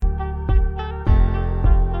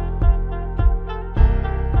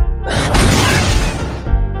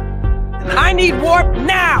need warp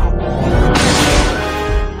now!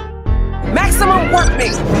 Maximum warp me!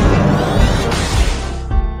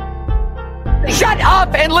 Shut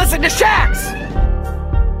up and listen to Shax!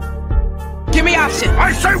 Give me options!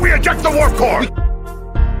 I say we eject the warp core!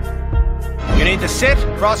 You need to sit,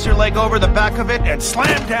 cross your leg over the back of it, and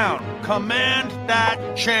slam down. Command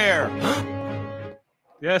that chair.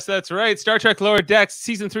 Yes, that's right. Star Trek Lower Decks,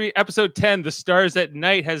 Season 3, Episode 10, The Stars at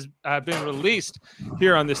Night, has been released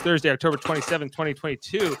here on this Thursday, October 27,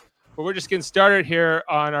 2022. But we're just getting started here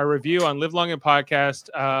on our review on Live Long and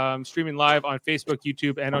Podcast, streaming live on Facebook,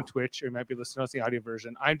 YouTube, and on Twitch. Or you might be listening to the audio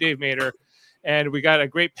version. I'm Dave Mader, and we got a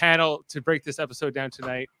great panel to break this episode down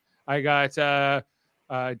tonight. I got Davin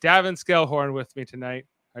Scalehorn with me tonight.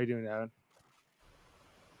 How are you doing, Davin?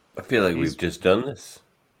 I feel like we've just done this.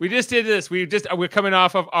 We just did this. We're coming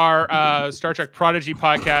off of our Star Trek Prodigy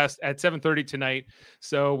podcast at 7:30 tonight.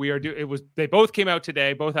 So we are they both came out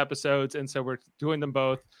today, both episodes, and so we're doing them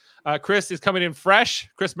both. Chris is coming in fresh.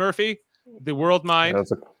 Chris Murphy, the World Mind.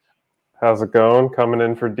 How's it going? Coming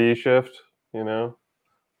in for D shift,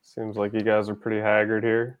 Seems like you guys are pretty haggard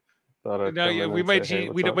here. We might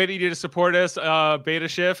need you to support us, Beta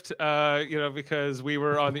Shift, because we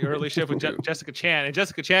were on the early shift with Jessica Chan, and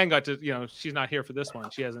Jessica Chan got to, she's not here for this one.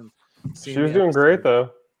 She hasn't seen. She was doing great though.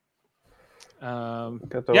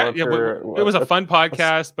 It was a fun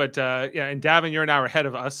podcast, but and Davin, you're an hour ahead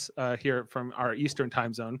of us here from our Eastern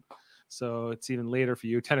time zone. So it's even later for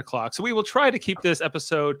you, 10 o'clock. So we will try to keep this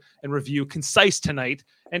episode and review concise tonight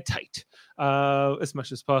and tight as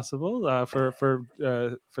much as possible for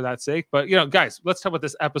that sake. But, guys, let's talk about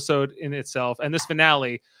this episode in itself and this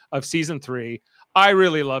finale of season 3. I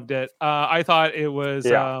really loved it. I thought it was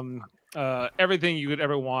everything you could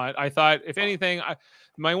ever want. I thought, if anything,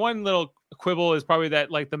 my one little quibble is probably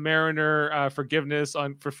that, like, the Mariner forgiveness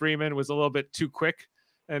for Freeman was a little bit too quick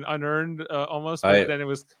and unearned almost. But then it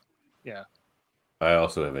was... Yeah, I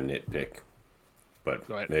also have a nitpick, but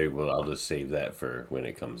I'll just save that for when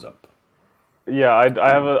it comes up. Yeah, I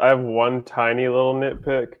have one tiny little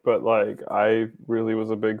nitpick, but I really was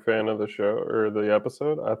a big fan of the show or the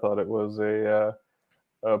episode. I thought it was a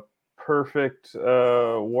perfect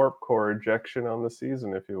warp core ejection on the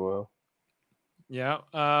season, if you will. Yeah.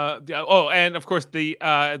 And of course the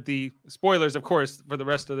spoilers, of course, for the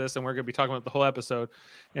rest of this, and we're going to be talking about the whole episode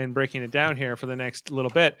and breaking it down here for the next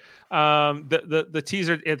little bit. The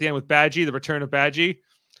teaser at the end with Badgie, the return of Badgie.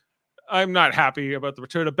 I'm not happy about the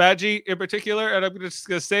return of Badgie in particular, and I'm just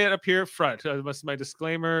going to say it up here front. That's my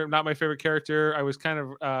disclaimer. Not my favorite character. I was kind of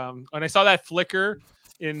when I saw that flicker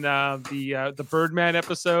in the Birdman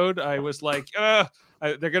episode, I was like,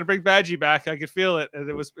 they're gonna bring Badgie back. I could feel it, and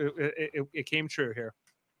it came true here.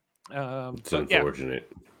 It's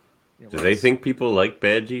unfortunate. Do they think people like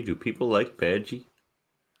Badgie? Do people like Badgie?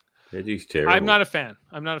 Badgie's terrible. I'm not a fan.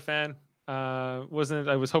 I was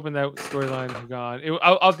hoping that storyline had gone.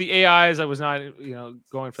 Of the AIs, I was not,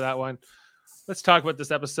 going for that one. Let's talk about this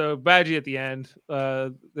episode. Badgie at the end.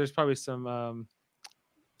 There's probably some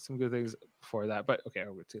good things before that, but okay,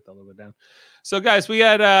 I'll take that a little bit down. So, guys, we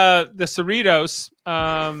had the Cerritos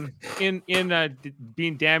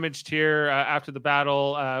being damaged here after the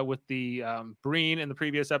battle with the Breen in the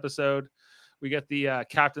previous episode. We get the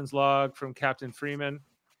captain's log from Captain Freeman.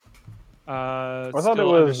 I thought it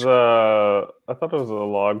was a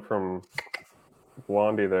log from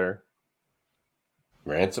Blondie there.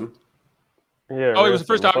 Ransom. Yeah. Oh, it was the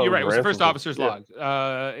first. You're right. It was the first officer's log.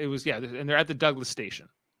 It was and they're at the Douglas station.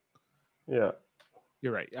 Yeah,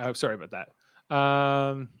 you're right. I'm sorry about that.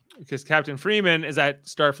 Because Captain Freeman is at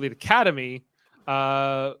Starfleet Academy.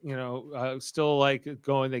 Still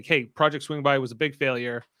going like, hey, Project Swing By was a big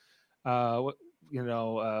failure. You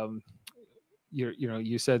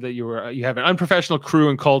said that you have an unprofessional crew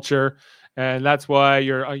and culture, and that's why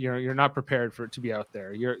you're not prepared for it to be out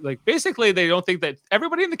there. You're basically they don't think that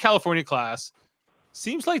everybody in the California class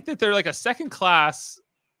seems like that they're like a second class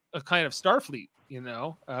of kind of Starfleet,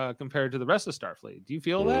 compared to the rest of Starfleet. Do you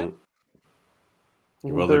feel that?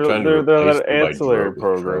 Well, they're that ancillary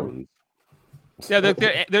program. Yeah,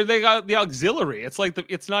 they got the auxiliary. It's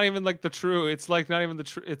it's not even like the true. It's like not even the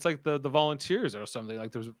true. It's like the volunteers or something.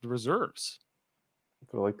 Like there's the reserves.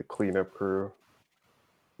 They're like the cleanup crew.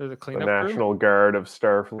 They're the cleanup crew? National Guard of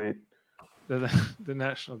Starfleet. They're the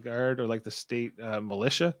National Guard or like the state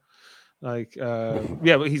militia. But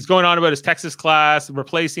he's going on about his Texas class,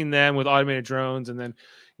 replacing them with automated drones, and then,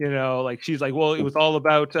 she's like, well, it was all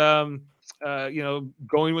about, going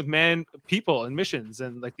with people and missions,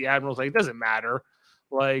 and the admiral's like, it doesn't matter,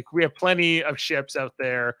 we have plenty of ships out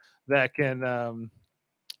there that can,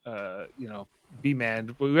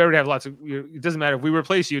 B-man. We already have lots of. It doesn't matter if we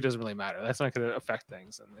replace you. It doesn't really matter. That's not going to affect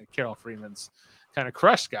things. And Carol Freeman's kind of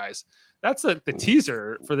crushed guys. That's the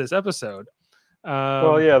teaser for this episode.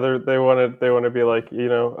 Well, yeah, they want to be like, you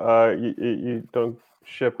don't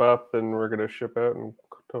ship up, then we're going to ship out and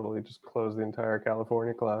totally just close the entire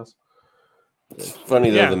California class. It's funny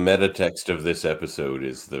though. The meta text of this episode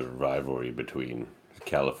is the rivalry between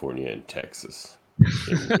California and Texas.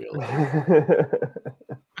 In real life.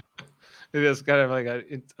 It is kind of like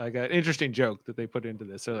an interesting joke that they put into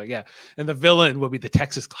this. So and the villain will be the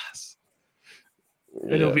Texas class.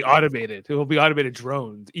 And it'll be automated. It will be automated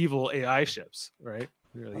drones, evil AI ships, right?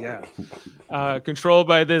 Really, controlled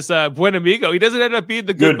by this buen amigo. He doesn't end up being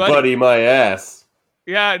the good buddy, my ass.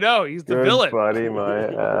 Yeah, no, he's the good villain. Buddy, my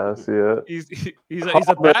ass. Yeah, he's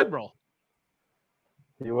a admiral.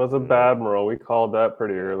 He was a badmiral. We called that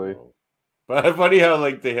pretty early. But funny how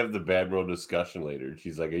they have the Badmiral discussion later.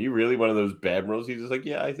 She's like, "Are you really one of those Badmirals?" He's just like,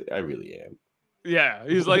 "Yeah, I really am." Yeah,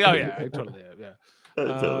 he's like, "Oh yeah, I totally am." Yeah, I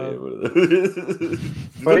totally am one of those.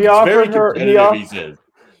 But he offered her. He says,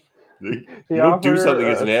 "You don't do something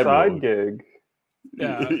as an admiral. Side gig."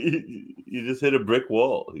 Yeah, you just hit a brick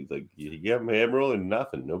wall. He's like, "You get an admiral and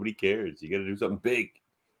nothing. Nobody cares. You got to do something big."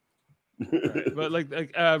 Right.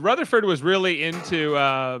 But Rutherford was really into.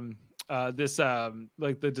 This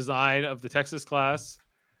the design of the Texas class,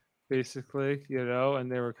 basically,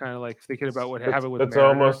 and they were kind of thinking about what happened with. It's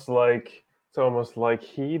almost like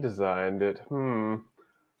he designed it.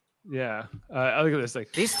 Yeah, I look at this.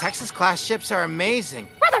 These Texas class ships are amazing.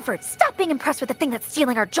 Rutherford, stop being impressed with the thing that's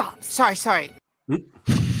stealing our jobs. Sorry. Sorry.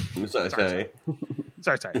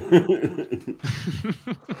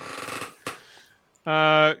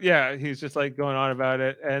 He's just going on about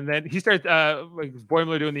it, and then he starts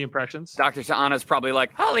Boimler doing the impressions. Dr. Sa'ana's probably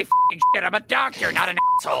like, holy shit, I'm a doctor, not an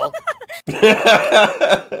asshole.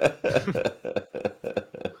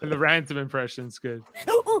 And the ransom impression's good.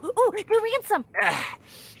 Ooh, your ransom.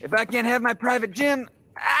 If I can't have my private gym,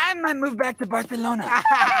 I might move back to Barcelona.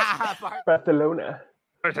 Barcelona.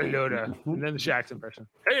 And then the Shaxs impression.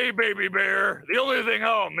 Hey, baby bear. The only thing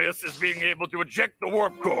I'll miss is being able to eject the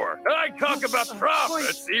warp core. I talk about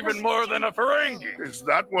profits even more than a Ferengi. Is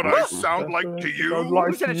that what I sound like to you?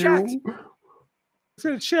 Who said it, Shaxs?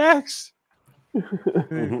 Who said Shaxs?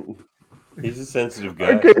 He's a sensitive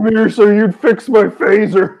guy. I came here so you'd fix my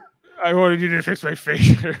phaser. I wanted you to fix my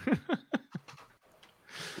phaser.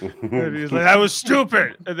 And he's like, that was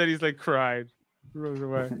stupid. And then he's crying. Runs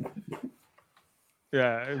away.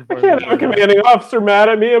 Yeah. I can't have a commanding officer mad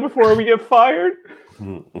at me before we get fired.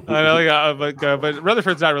 I know, but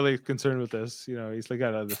Rutherford's not really concerned with this. He's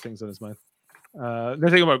got other things on his mind. They're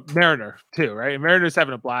thinking about Mariner too, right? And Mariner's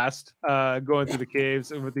having a blast going through the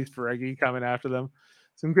caves and with these Ferengi coming after them.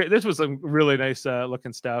 This was some really nice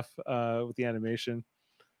looking stuff with the animation.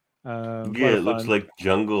 It looks like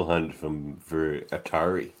Jungle Hunt for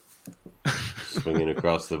Atari. Swinging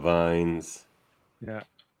across the vines. Yeah.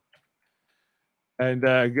 And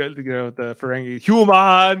good to go with the Ferengi.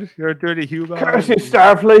 Human! You're a dirty human. Curse you,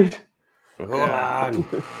 Starfleet! Hold on.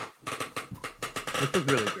 This was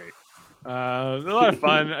really great. A lot of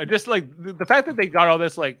fun. I just the fact that they got all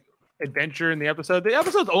this adventure in the episode. The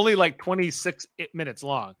episode's only 26 minutes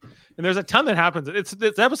long, and there's a ton that happens.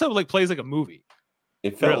 This episode plays like a movie.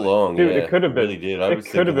 It felt long, dude. Yeah, It could have been. Really did. It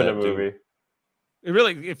could have been a movie. It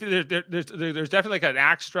really, if there's definitely an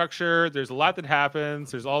act structure. There's a lot that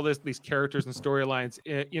happens. There's all these characters and storylines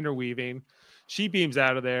interweaving. She beams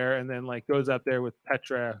out of there and then goes up there with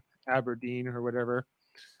Petra Aberdeen or whatever.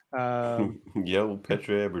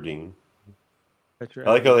 Petra Aberdeen.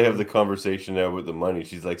 I like how they have the conversation now with the money.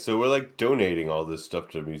 She's like, so we're donating all this stuff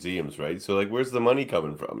to museums, right? So where's the money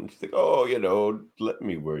coming from? And she's like, oh, let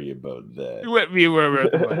me worry about that. Let me worry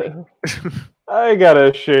about the money. I got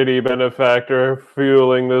a shady benefactor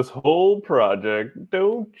fueling this whole project.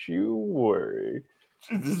 Don't you worry.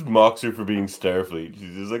 She just mocks her for being Starfleet.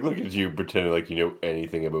 She's just like, look at you pretending like you know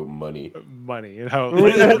anything about money. Money and how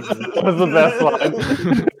that was the best line.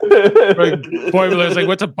 Boimler's like,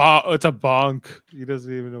 what's a bonk? He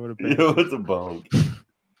doesn't even know what a bonk is. What's a bonk?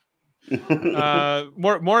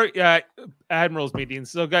 More admirals meetings.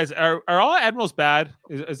 So guys, are all admirals bad?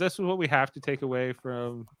 Is this what we have to take away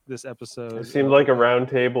from this episode? It seemed like a round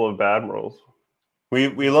table of admirals.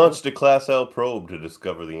 We launched a Class L probe to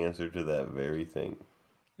discover the answer to that very thing.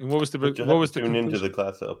 And what was the tune conclusion? into the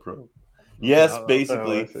Class L probe? Yes,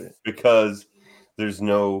 basically, because there's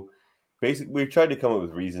no we've tried to come up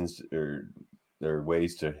with reasons or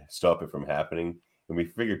ways to stop it from happening, and we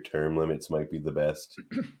figured term limits might be the best.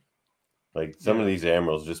 Some of these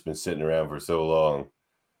admirals just been sitting around for so long,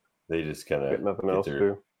 they just kind of nothing else to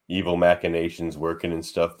do. evil machinations working and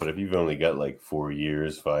stuff. But if you've only got like 4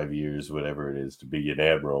 years, 5 years, whatever it is to be an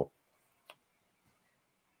admiral,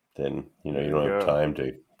 then you don't have time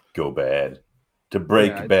to go bad, to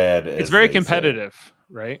break bad. It's very competitive,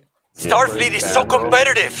 right? Starfleet is so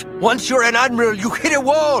competitive. Once you're an admiral, you hit a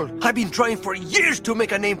wall. I've been trying for years to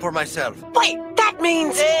make a name for myself. Wait, that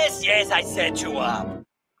means... Yes, I set you up.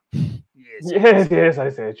 Yes, I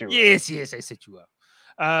set you up. Yes, I set you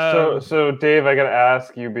up. So Dave, I got to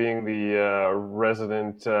ask you, being the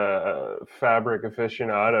resident fabric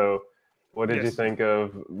aficionado, what did you think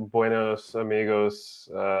of Buenos Amigos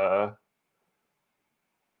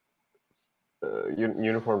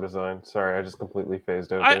uniform design? Sorry, I just completely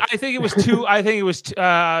phased out. I think it was too. I think it was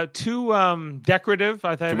too decorative.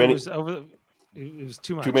 I thought it was over. It was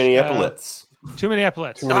too much. Too many epaulets. Too many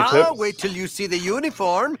epaulets. Too many tips. Wait till you see the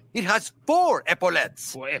uniform. It has 4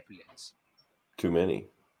 epaulets. 4 epaulets. Too many.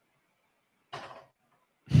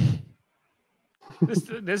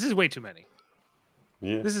 This is way too many.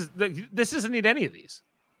 Yeah. This doesn't need any of these.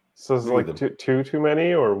 So it's like two too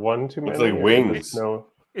many or one too many? It's like wings. No.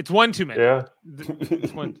 It's one too many. Yeah.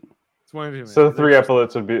 It's one too many. So 3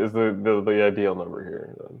 epaulets is the ideal number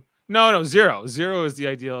here. Then. No, 0. 0 is the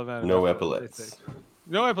ideal amount. No epaulets.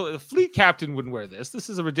 No epaulets. The fleet captain wouldn't wear this. This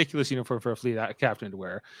is a ridiculous uniform for a fleet captain to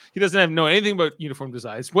wear. He doesn't know anything about uniform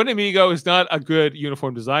designs. Buen Amigo is not a good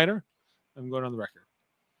uniform designer. I'm going on the record.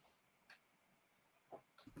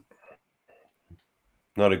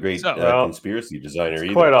 Not a great conspiracy designer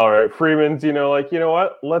either. Quite all right. Freeman's, you know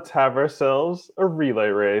what? Let's have ourselves a relay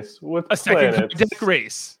race with a second planets. deck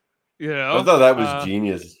race. I thought that was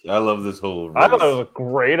genius. I love this whole race. I thought that was a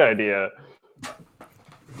great idea.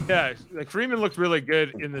 Yeah, like Freeman looked really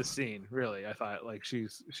good in this scene. Really, I thought like she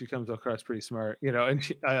comes across pretty smart, and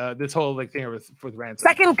she, this whole like thing with Ransom.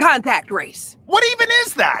 Second contact race. What even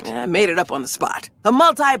is that? I made it up on the spot. A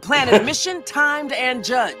multi-planet mission, timed and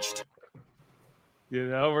judged.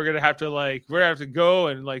 We're gonna have to go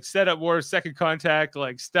and like set up more second contact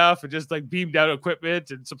like stuff and just like beam down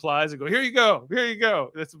equipment and supplies and go, here you go.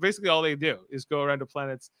 That's basically all they do is go around to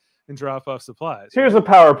planets and drop off supplies. Here's a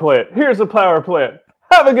power plant.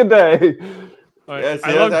 Have a good day. I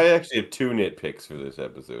actually have 2 nitpicks for this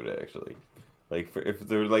episode. Actually, like if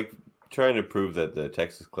they're like trying to prove that the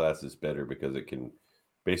Texas class is better because it can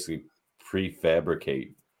basically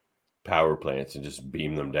prefabricate power plants and just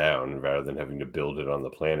beam them down rather than having to build it on the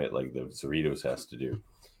planet like the Cerritos has to do.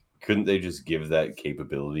 Couldn't they just give that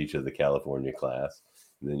capability to the California class,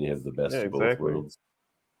 and then you have the best of both worlds?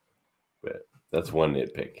 But that's one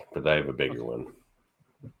nitpick. But I have a bigger one.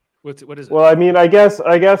 What is it? Well, I mean, I guess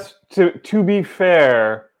to be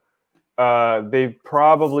fair, they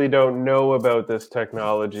probably don't know about this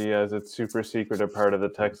technology as it's super secret, a part of the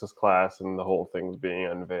Texas class, and the whole thing's being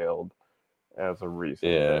unveiled as a recent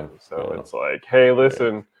thing. So it's like, hey,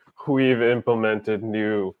 listen, we've implemented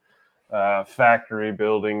new factory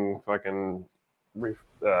building fucking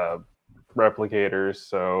replicators.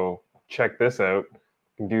 So check this out.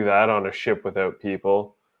 You can do that on a ship without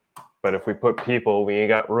people. But if we put people, we ain't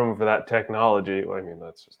got room for that technology. Well, I mean, then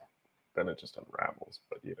it just unravels.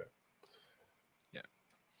 But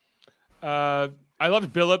I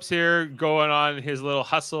loved Billups here going on his little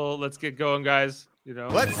hustle. Let's get going, guys.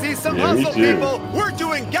 Let's see some hustle, people. We're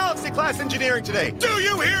doing Galaxy class engineering today. Do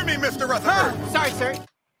you hear me, Mr. Rutherford? Sorry, sir.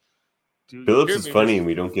 Phillips is funny, and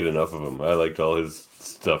we don't get enough of him. I liked all his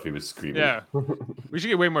stuff he was screaming. Yeah, we should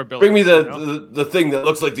get way more Billups. Bring me the thing that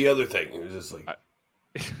looks like the other thing. It was just like.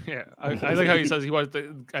 Yeah, I like how he says he wants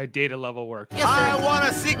the data level work. Yes, I want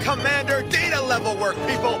to see Commander data level work,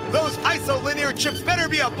 people. Those isolinear chips better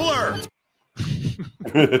be a blur.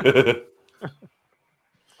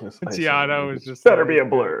 Tiana was just better be a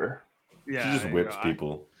blur. Yeah, she just whips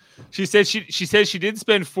people. She said she did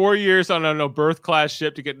spend 4 years on a birth class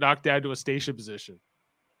ship to get knocked down to a station position.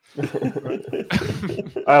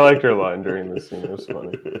 I liked her line during this scene. It was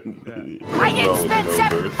funny. Yeah. I didn't spend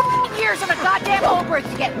 7 years on a goddamn Oberth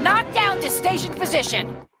to get knocked down to station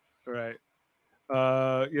position. Right.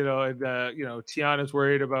 Tiana's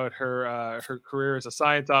worried about her career as a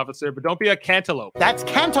science officer, but don't be a cantaloupe. That's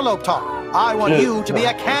cantaloupe talk. I want you to be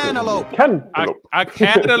a cantaloupe. A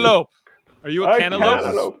cantaloupe. Are you a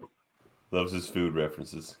cantaloupe? Loves his food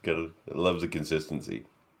references. Loves the consistency.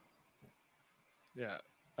 Yeah.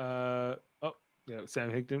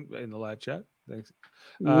 Sam Higdon in the live chat. Thanks.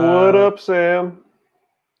 What up, Sam?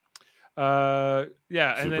 Super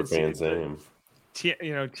fan Sam.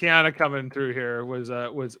 Tiana coming through here was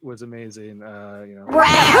amazing.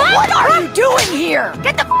 What are you doing here?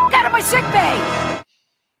 Get the f*** out of my sick bay!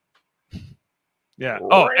 Yeah.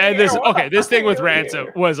 Oh, and this thing with Ransom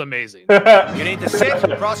was amazing. You need to sit,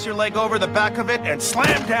 cross your leg over the back of it, and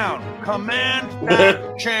slam down. Command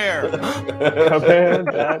that chair. Command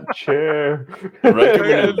that chair.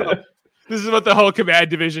 This is what the whole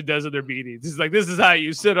command division does in their meetings. It's like, this is how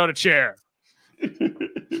you sit on a chair.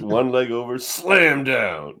 One leg over, slam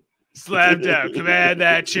down. Slam down. Command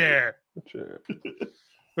that chair.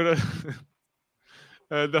 But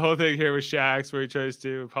the whole thing here with Shax, where he tries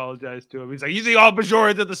to apologize to him. He's like, you think all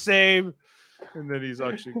Bajorans are the same? And then he's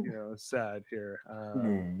actually, sad here.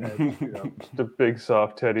 Just a big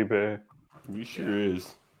soft teddy bear. He sure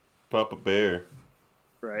is. Papa Bear.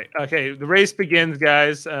 Right. Okay. The race begins,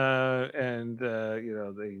 guys, and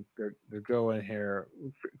they're going here.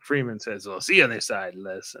 Freeman says, "Well, see you on this side,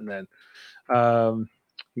 Les," and then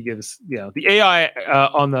he gives the AI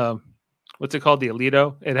on the what's it called, the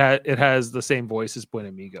Alito. It has the same voice as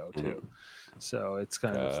Buenamigo too, so it's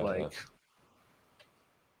kind of like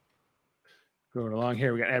going along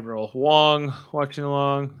here. We got Admiral Wong watching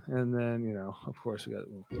along, and then of course we got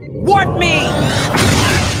Warp me.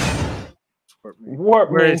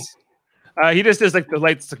 He just does like the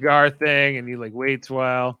light cigar thing, and he like waits a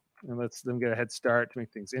while and lets them get a head start to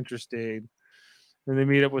make things interesting. Then they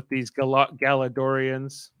meet up with these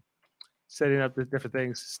Galadorians, setting up the different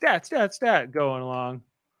things, stat, going along.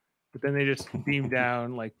 But then they just beam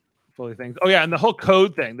down like fully things. Oh yeah, and the whole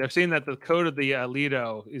code thing. They're saying that the code of the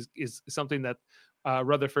Alito is something that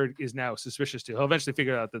Rutherford is now suspicious to. He'll eventually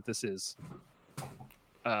figure out that this is.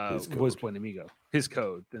 Was Buenamigo his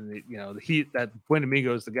code? And that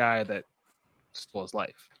Buenamigo is the guy that stole his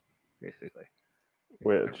life, basically.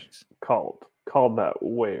 Which called that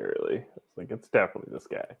way early. It's like it's definitely this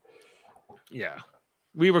guy. Yeah,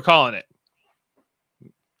 we were calling it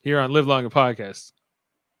here on Live Long and Podcast.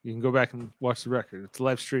 You can go back and watch the record. It's a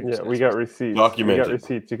live stream. Yeah, we got receipts. Documented. We got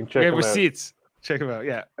receipts. You can check them receipts. Check them out.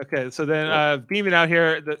 Yeah. Okay. So then, beaming out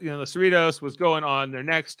here, the Cerritos was going on their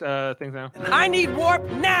next things now. I need warp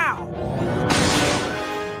now.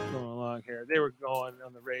 Going along here, they were going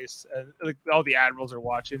on the race, and like all the admirals are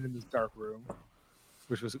watching in this dark room,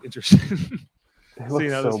 which was interesting. They look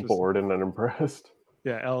so bored and unimpressed.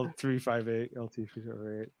 Yeah, L358,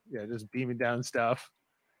 LT358. Yeah, just beaming down stuff.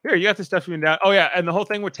 Here, you got the stuff beaming down. Oh yeah, and the whole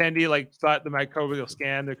thing with Tendi, like thought the microbial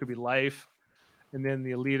scan there could be life. And then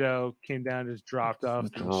the Alito came down, just dropped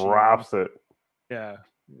off. Drops it. Yeah.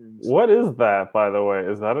 What is that, by the way?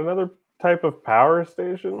 Is that another type of power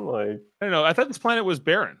station? Like, I don't know. I thought this planet was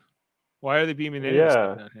barren. Why are they beaming in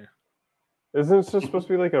down here? Isn't it just supposed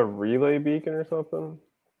to be like a relay beacon or something?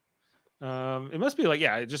 It must be like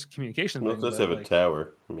just communication. Well, it does have a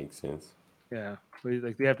tower. It makes sense. Yeah,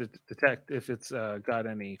 like they have to detect if it's got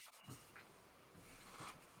any.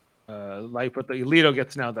 Light, but the Alito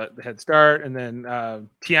gets now the head start, and then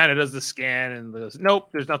Tiana does the scan and goes, nope,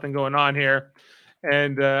 there's nothing going on here.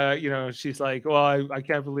 And she's like, well, I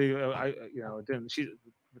can't believe it didn't.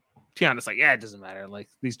 Tiana's like, yeah, it doesn't matter. Like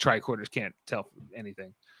these tricorders can't tell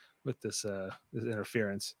anything with this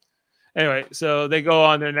interference. Anyway, so they go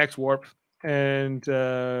on their next warp, and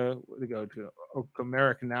they go to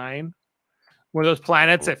America 9, one of those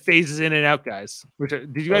planets that phases in and out, guys.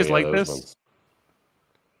 Did you guys like this? Ones.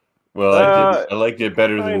 Well, I liked it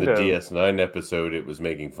better than the DS9 episode it was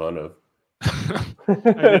making fun of.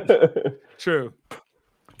 True.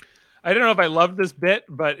 I don't know if I loved this bit,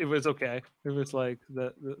 but it was okay. It was like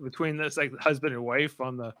the between this like husband and wife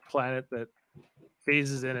on the planet that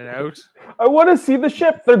phases in and out. I want to see the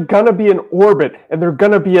ship. They're gonna be in orbit and they're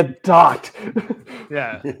gonna be a dot.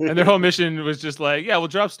 Yeah, and their whole mission was just like, we'll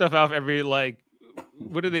drop stuff off every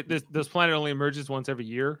what do they? This planet only emerges once every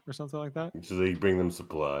year or something like that. So they bring them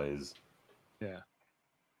supplies. Yeah,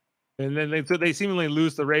 and then they seemingly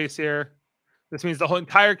lose the race here. This means the whole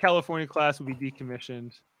entire California class will be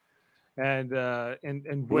decommissioned, and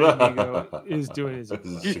Buenamigo is doing his. I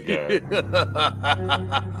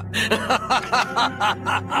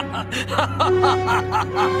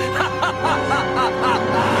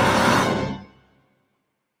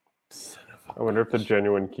wonder if they're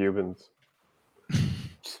genuine Cubans.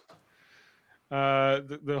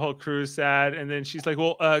 The whole crew is sad, and then she's like,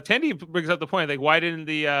 "Well, Tendi brings up the point, like, why didn't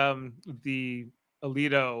the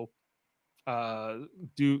Alito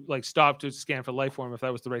stop to scan for life form if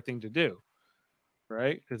that was the right thing to do,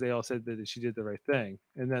 right? Because they all said that she did the right thing,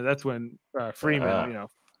 and then that's when Freeman,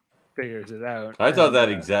 figures it out. I thought that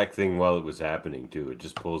exact thing while it was happening too. It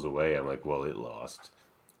just pulls away. I'm like, well, it lost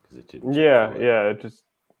because it didn't. Yeah, it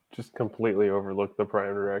just completely overlooked the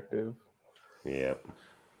prime directive. Yeah.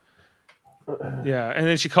 Yeah, and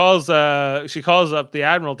then she calls up the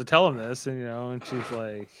admiral to tell him this, and and she's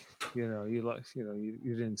like, you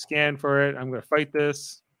didn't scan for it. I'm going to fight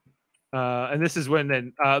this. And this is when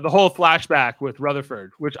then the whole flashback with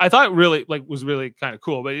Rutherford, which I thought really was really kind of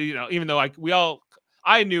cool. But even though I think we all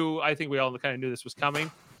kind of knew this was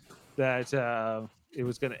coming, that it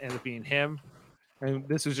was going to end up being him, and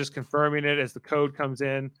this was just confirming it as the code comes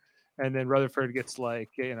in, and then Rutherford gets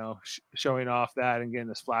showing off that and getting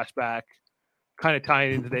this flashback, kind of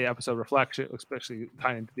tying into the episode reflection, especially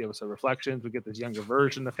tying into the episode reflections. We get this younger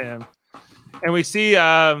version of him, and we see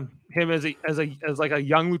him as like a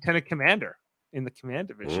young lieutenant commander in the command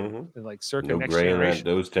division, in like circa no Next gray Generation.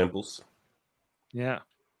 in those temples. Yeah.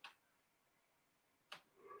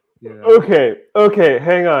 Okay,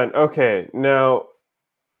 hang on. Okay, now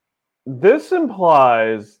this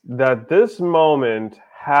implies that this moment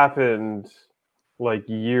happened like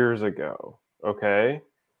years ago. Okay.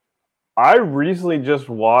 I recently just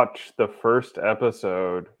watched the first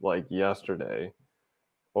episode like yesterday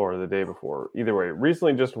or the day before. Either way,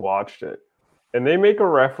 recently just watched it. And they make a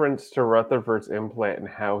reference to Rutherford's implant and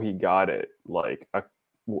how he got it like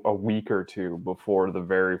a week or two before the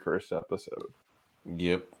very first episode.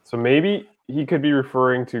 Yep. So maybe he could be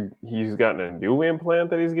referring to he's gotten a new implant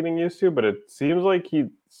that he's getting used to, but it seems like he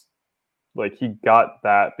got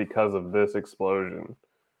that because of this explosion.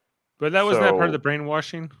 But that wasn't that part of the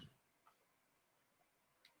brainwashing?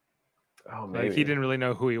 Oh, maybe. Like he didn't really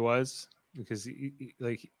know who he was because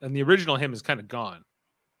and the original him is kind of gone.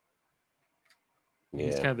 Yeah.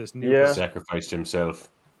 He's kind of this new sacrificed himself.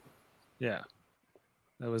 Yeah.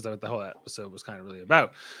 That was what the whole episode was kind of really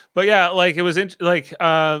about. But yeah, like it was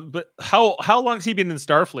but how long has he been in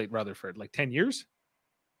Starfleet, Rutherford? Like 10 years?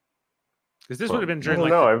 Because this would have been during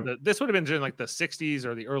this would have been during like the 60s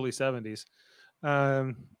or the early 70s.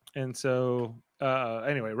 And so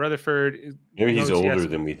anyway, Rutherford. Maybe he's older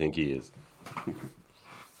than we think he is.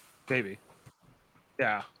 Maybe.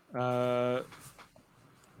 Yeah.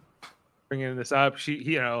 Bringing this up,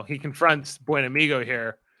 he confronts Buenamigo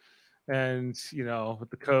here, and with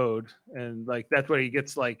the code, and like that's where he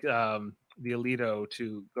gets like the Alito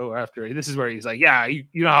to go after. This is where he's like, yeah, you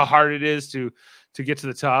know how hard it is to get to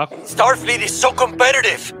the top. Starfleet is so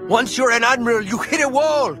competitive. Once you're an admiral, you hit a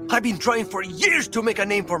wall. I've been trying for years to make a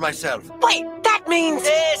name for myself. Wait, that means...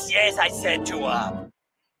 Yes, I said to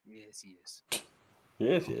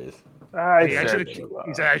Yes. Yes. I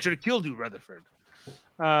should have killed you, Rutherford.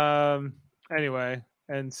 Anyway,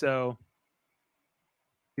 and so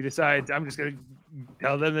he decides, I'm just going to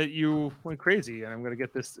tell them that you went crazy, and I'm going to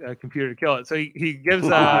get this computer to kill it. So he gives...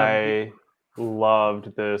 I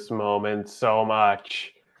loved this moment so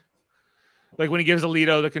much. Like when he gives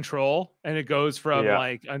Alito the control, and it goes from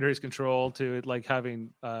like under his control to like having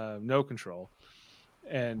no control.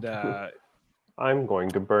 And I'm going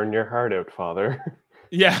to burn your heart out, Father.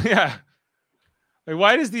 Yeah. Like,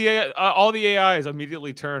 why does all the AIs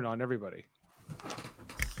immediately turn on everybody?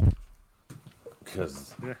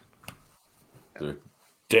 Because they're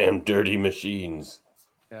damn dirty machines.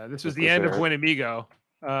 Yeah, this was the end of Buenamigo.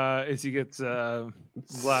 As he gets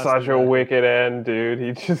such a wicked end, dude.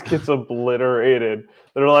 He just gets obliterated.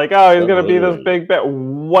 They're like, oh, he's gonna be this big bet,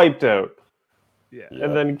 wiped out. Yeah.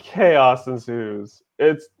 And then chaos ensues.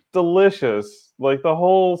 It's delicious. Like the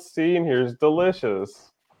whole scene here is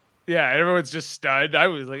delicious. Yeah, everyone's just stunned.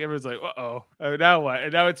 Everyone's like, uh-oh. Now what?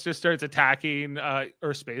 And now it just starts attacking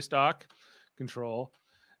Earth Space Dock Control.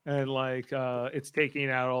 And it's taking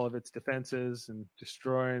out all of its defenses and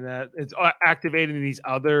destroying that. It's activating these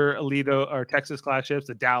other Alito or Texas class ships,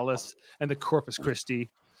 the Dallas and the Corpus Christi.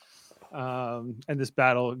 And this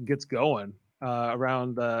battle gets going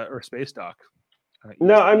around the Earth Space Dock.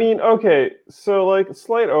 No, I mean, okay. So like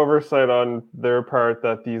slight oversight on their part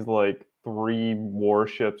that these like 3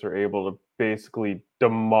 warships are able to basically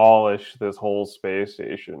demolish this whole space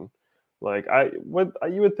station. Like you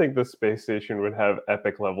would think the space station would have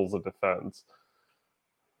epic levels of defense.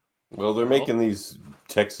 Well, they're making these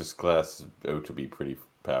Texas class out to be pretty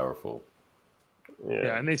powerful.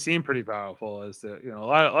 Yeah, and they seem pretty powerful. As a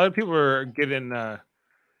lot of people are getting are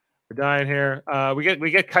dying here.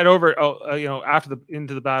 We get cut over. After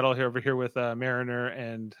into the battle here over here with Mariner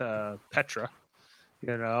and Petra.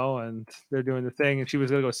 And they're doing the thing, and she was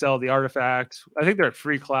going to go sell the artifact. I think they're at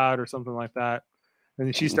Free Cloud or something like that. And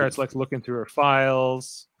then she starts looking through her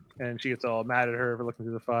files, and she gets all mad at her for looking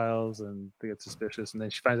through the files, and they get suspicious. And then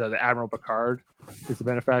she finds out that Admiral Picard is the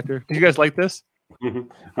benefactor. Did you guys like this?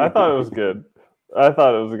 I thought it was good. I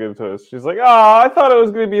thought it was a good twist. She's like, I thought it was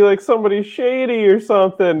going to be like somebody shady or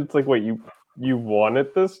something. It's like, wait, you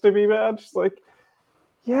wanted this to be bad? She's like,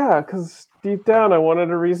 Yeah, because deep down I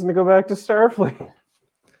wanted a reason to go back to Starfleet.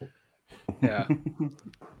 Yeah.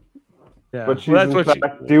 Yeah. But she's in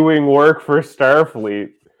fact doing work for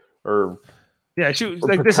Starfleet. Yeah, she was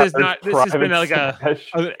like, this has been like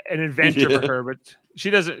an adventure for her, but she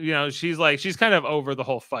doesn't, she's kind of over the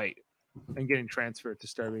whole fight and getting transferred to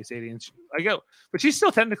Starbase 80. And but she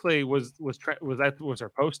still technically was her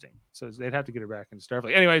posting, so they'd have to get her back into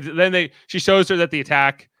Starfleet. Anyway, then she shows her that the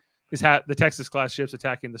attack is the Texas class ships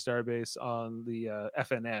attacking the Starbase on the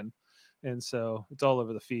FNN, and so it's all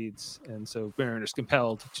over the feeds. And so Baron is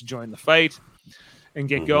compelled to join the fight and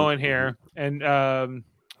get going here, and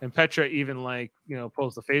Petra even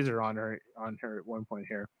pulls the phaser on her at one point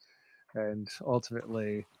here, and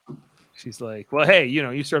ultimately she's like, "Well, hey,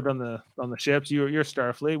 you served on the ships. You're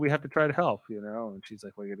Starfleet. We have to try to help, And she's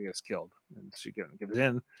like, "Well, you're gonna get us killed," and she gives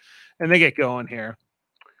in, and they get going here,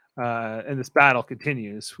 and this battle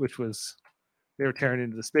continues, which was they were tearing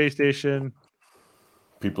into the space station.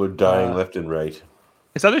 People are dying left and right.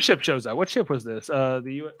 This other ship shows up. What ship was this?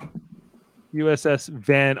 The USS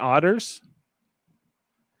Van Otters.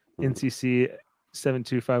 NCC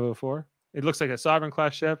 72504. It looks like a Sovereign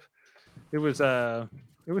class ship. It was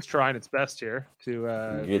trying its best here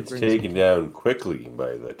to gets taken down quickly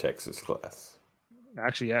by the Texas class.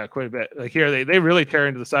 Actually, yeah, quite a bit. Like here, they really tear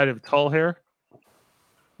into the side of Tull here.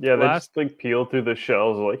 Yeah, they just peel through the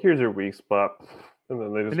shells. Like, here's your weak spot,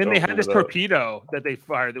 and then they had this torpedo that they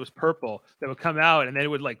fired that was purple that would come out, and then it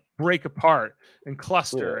would break apart and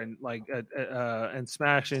cluster and and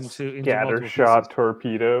smash into scatter shot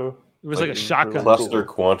torpedo. It was like a shotgun. Cluster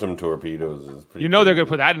quantum torpedoes. Is pretty they're going to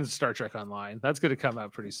put that in Star Trek Online. That's going to come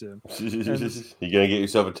out pretty soon. You going to get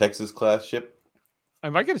yourself a Texas class ship? I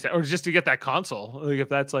might get or just to get that console.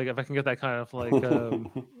 If I can get that kind of like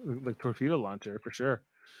torpedo launcher for sure.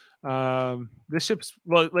 This ship's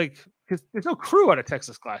because there's no crew on a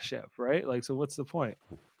Texas class ship, right? So what's the point?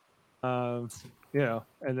 And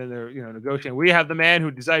then they're negotiating. We have the man who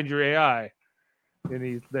designed your AI, and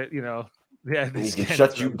he can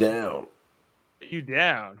shut you down. You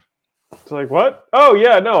down. It's like, what? Oh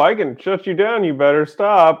yeah, no, I can shut you down. You better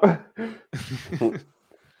stop.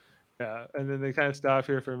 Yeah, and then they kind of stop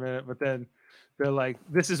here for a minute, but then they're like,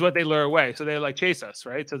 this is what they lure away. So they chase us,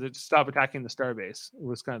 right? So they stop attacking the Starbase. It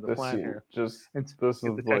was kind of the plan here.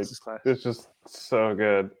 It's just so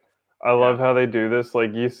good. I love how they do this.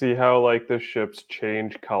 You see how the ships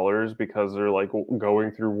change colors because they're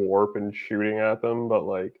going through warp and shooting at them, but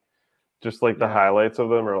the highlights of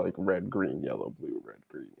them are red, green, yellow, blue, red,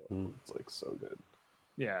 green. Yellow. It's so good.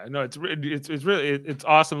 Yeah, no, it's really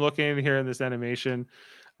awesome looking here in this animation.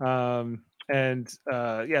 This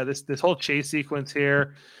whole chase sequence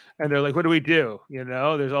here, and they're like, what do we do?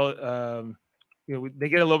 There's all they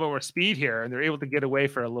get a little bit more speed here, and they're able to get away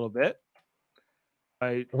for a little bit.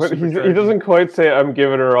 He doesn't quite say I'm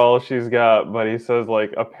giving her all she's got, but he says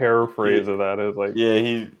a paraphrase of that is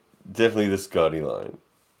he definitely the Scotty line.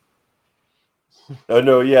 Oh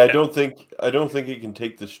no, yeah, I don't think he can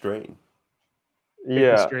take the strain.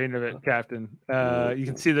 Yeah, the strain of it, Captain. You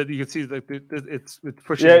can see that. You can see that it's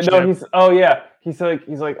pushing. Yeah, no, he's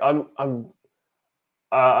like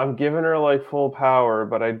I'm giving her full power,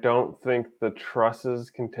 but I don't think the trusses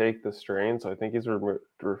can take the strain. So I think he's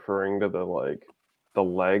referring to the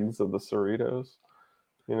legs of the Cerritos.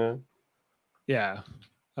 Yeah.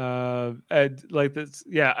 And this.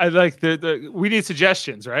 Yeah, I like the. We need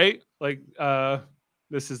suggestions, right?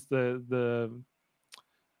 This is the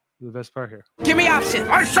best part here. Give me options.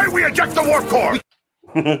 I say we eject the warp core.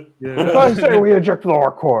 I say we eject the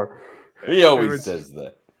warp core. He always says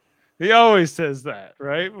that. He always says that,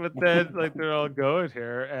 right? But then they're all going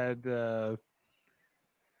here, and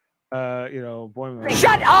Boimler.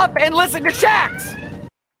 Shut up and listen to Shax.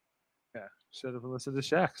 Yeah, shut up and listen to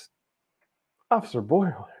Shax. Officer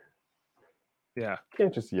Boimler. Yeah,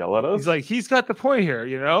 can't just yell at us. He's got the point here,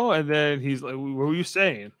 and then he's like, "What were you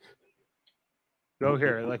saying?" Go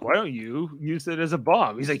here. Why don't you use it as a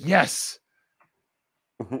bomb? He's like, yes.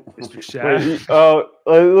 Mr. Shax. I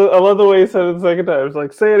love the way he said it the second time. It's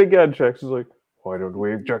say it again, Shax. He's like, why don't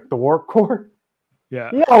we eject the warp core?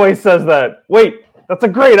 Yeah. He always says that. Wait, that's a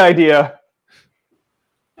great idea.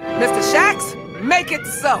 Mr. Shax, make it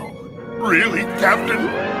so. Really, Captain?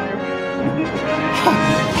 The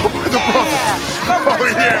oh,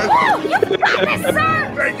 yes. You got this,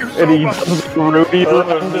 sir. Thank you so and he much. does Rudy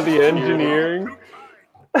run to the engineering.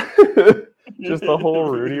 Just the whole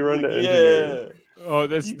Rudy run to engineering. Oh,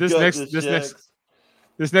 this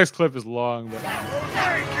next clip is long. But...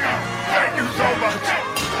 Thank you so much.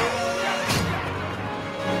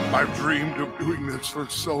 I've dreamed of doing this for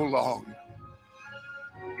so long.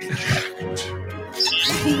 Eject.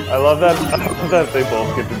 I love that. I love that they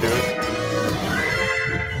both get to do it.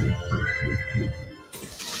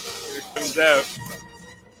 Here it comes out.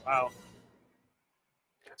 Wow.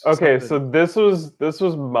 Okay, so this was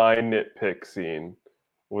my nitpick scene.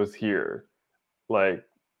 Was here, like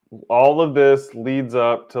all of this leads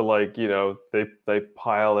up to like they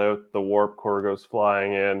pile out, the warp core goes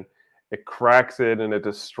flying in, it cracks it and it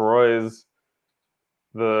destroys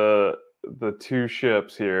the two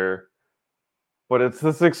ships here. But it's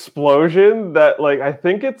this explosion that like I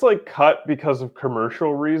think it's like cut because of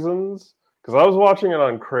commercial reasons. Because I was watching it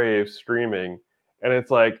on Crave streaming, and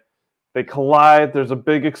it's like they collide, there's a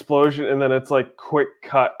big explosion, and then it's like quick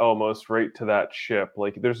cut almost right to that ship.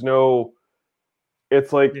 Like there's no,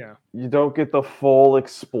 it's like you don't get the full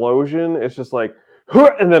explosion. It's just like,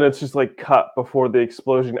 and then it's just like cut before the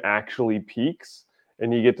explosion actually peaks,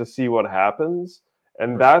 and you get to see what happens.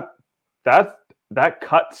 And that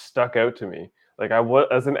cut stuck out to me. Like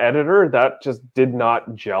as an editor, that just did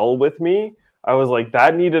not gel with me. I was like,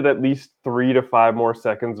 that needed at least 3 to 5 more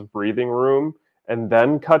seconds of breathing room, and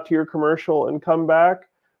then cut to your commercial and come back.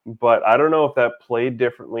 But I don't know if that played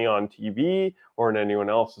differently on TV or in anyone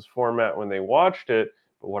else's format when they watched it.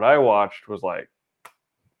 But what I watched was like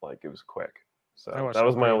it was quick. So that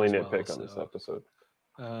was my only nitpick on this episode.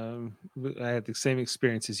 I had the same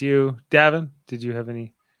experience as you. Davin, did you have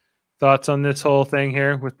any thoughts on this whole thing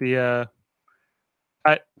here with the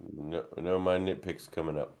No, my nitpick's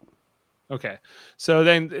coming up. Okay, so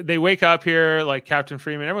then they wake up here, like Captain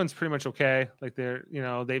Freeman. Everyone's pretty much okay. Like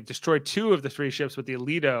they've destroyed 2 of the 3 ships with the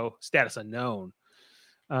Alito status unknown,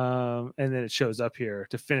 and then it shows up here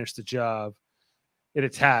to finish the job. It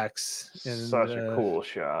attacks. And, such a cool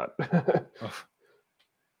shot.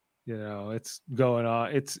 It's going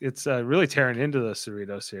on. It's really tearing into the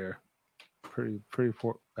Cerritos here, pretty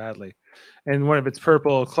badly. And one of its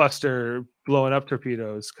purple cluster blowing up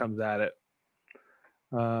torpedoes comes at it.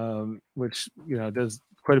 Which does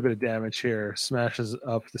quite a bit of damage here, smashes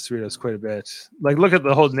up the Cerritos quite a bit. Like, look at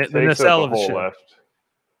the whole the nacelle of the ship. Left.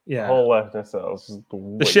 Yeah, the whole left nacelle.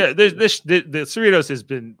 The ship, the Cerritos has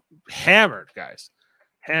been hammered, guys,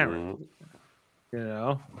 hammered.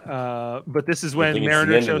 But this is when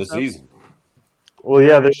Mariner shows up. Well,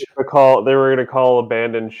 yeah, they were going to call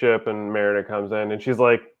abandoned ship, and Mariner comes in, and she's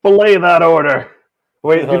like, "Belay that order."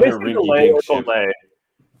 Wait, do they say delay or belay?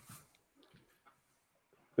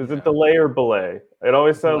 Is it delay or belay? It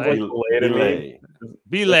always sounds like delay to me.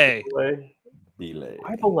 Belay. Belay.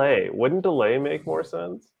 Why belay? Wouldn't delay make more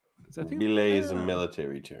sense? Belay is a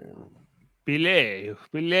military term. Belay,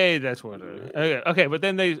 that's what. Okay, but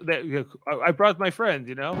then I brought my friend.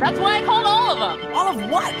 That's why I called all of them. All of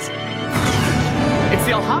what? It's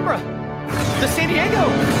the Alhambra, the San Diego,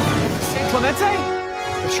 San Clemente,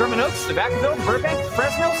 the Sherman Oaks, the Vacaville, Burbank,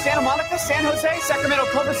 Fresno, Santa Monica, San Jose, Sacramento,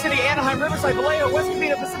 Culver City, Anaheim, Riverside, Vallejo, West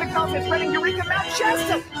Covina, Pacific Palisades, Redding, Eureka, Mount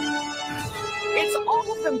Shasta. It's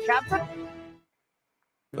all of them, Captain.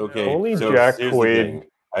 Okay, only so Jack here's Quaid the thing.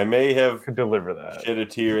 I may have could deliver that. Shed a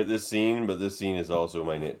tear at this scene, but this scene is also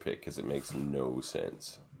my nitpick because it makes no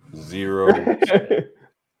sense. Zero.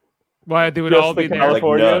 Why they would all be there?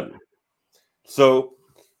 California? Like so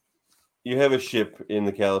you have a ship in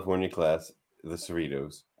the California class, the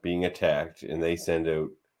Cerritos, being attacked, and they send out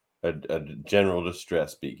a general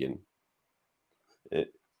distress beacon. And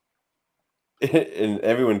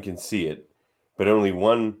everyone can see it, but only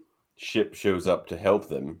one ship shows up to help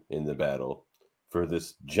them in the battle for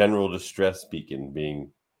this general distress beacon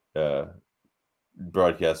being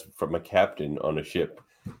broadcast from a captain on a ship.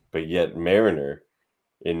 But yet Mariner,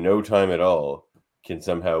 in no time at all, can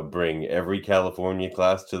somehow bring every California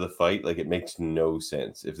class to the fight. Like, it makes no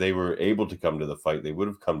sense. If they were able to come to the fight, they would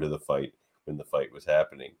have come to the fight when the fight was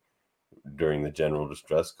happening during the general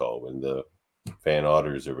distress call, when the Van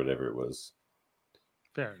Otters or whatever it was.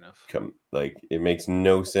 Fair enough. It makes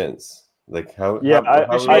no sense. Like, how? Yeah,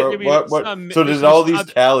 So did all these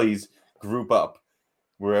Callies group up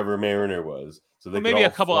wherever Mariner was? So they maybe could all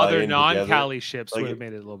a couple fly other in non-Cali together? ships Like would have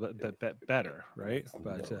made it a little bit better, right?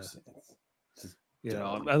 But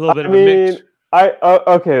No a little bit of a mix.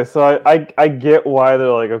 Okay, so I get why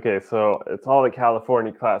they're like, okay, so it's all the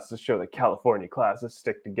California classes show that California classes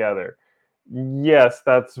stick together. Yes,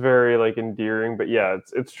 that's very like endearing, but yeah,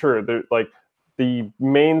 it's true. They're like, the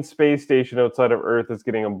main space station outside of Earth is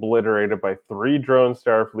getting obliterated by 3 drone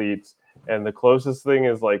starfleets, and the closest thing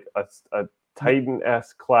is like a Titan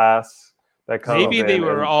S class that comes. Maybe they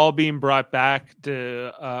were all being brought back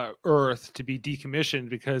to Earth to be decommissioned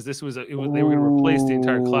because they were going to replace the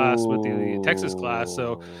entire class with the Texas class,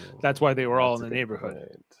 so that's why they were all in the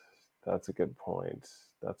neighborhood. That's a good point.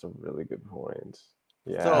 That's a really good point.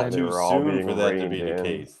 It's all too soon for that to be the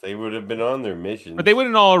case. They would have been on their mission. But they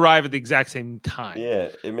wouldn't all arrive at the exact same time. Yeah,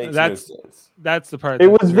 it makes no sense. That's the part. It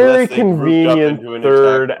was very convenient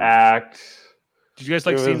third act. Did you guys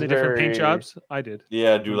like seeing the different paint jobs? I did.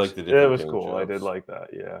 Yeah, I do like the different It was paint cool. jobs. I did like that.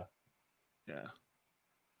 Yeah. Yeah.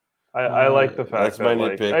 I like the fact That's that, my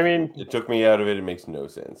like, nitpick. I mean, it took me out of it. It makes no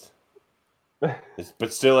sense.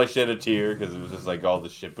 But still, I shed a tear because it was just like all the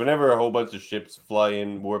ship. Whenever a whole bunch of ships fly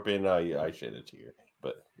in, warp in, I shed a tear.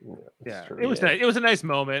 But yeah, it was nice. It was a nice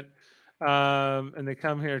moment. And they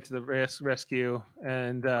come here to the rescue,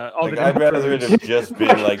 and I'd rather it have just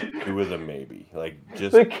been like it was a maybe, like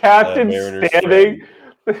just the captain standing,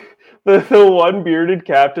 the one bearded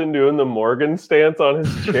captain doing the Morgan stance on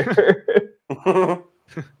his chair.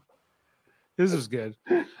 This was good.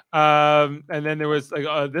 And then there was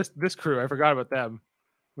like this crew. I forgot about them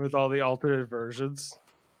with all the alternate versions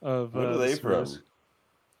of. Where are they from?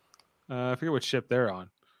 I forget what ship they're on,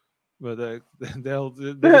 but they'll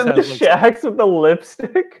the shacks with the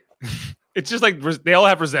lipstick. It's just like they all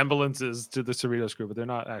have resemblances to the Cerritos crew, but they're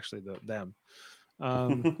not actually them.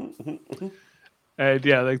 And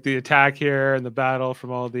yeah, like the attack here and the battle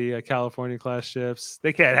from all the California class ships.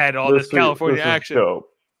 They can't had all this California action. Dope.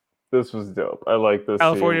 This was dope. I like this.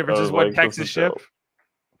 California versus one Texas ship.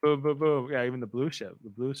 Boom, boom, boom. Yeah, even the blue ship. The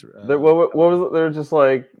blue. What was it? They're just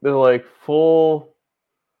like full.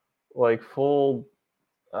 Fuck.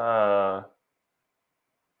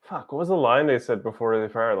 What was the line they said before they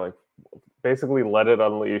fired? Like, basically, let it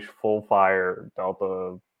unleash full fire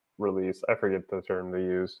Delta release. I forget the term they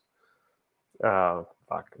use.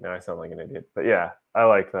 Fuck. Now I sound like an idiot. But yeah, I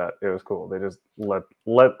like that. It was cool. They just let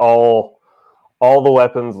all the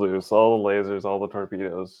weapons loose, all the lasers, all the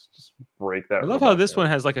torpedoes, just break that. I love how this one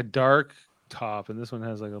has like a dark top and this one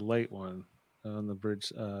has like a light one on the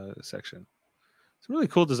bridge section. Some really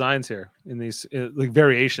cool designs here in these like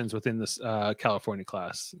variations within this California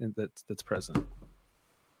class that's present.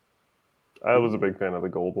 I was a big fan of the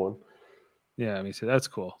gold one. Yeah, me too. That's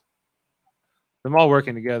cool. Them all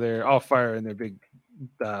working together, all firing their big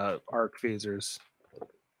arc phasers.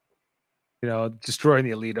 You know, destroying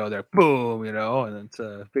the Alito there, boom, you know, and it's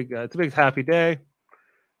a big happy day.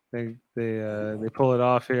 They pull it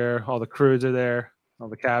off here. All the crews are there, all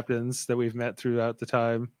the captains that we've met throughout the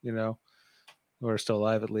time, you know, who are still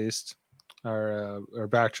alive at least, our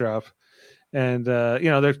backdrop. And you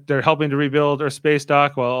know, they're helping to rebuild our space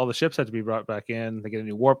dock while all the ships had to be brought back in. They get a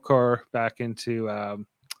new warp core back into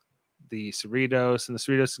the Cerritos, and the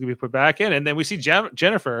Cerritos is gonna be put back in. And then we see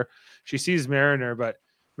Jennifer. She sees Mariner, but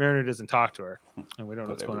Mariner doesn't talk to her, and we don't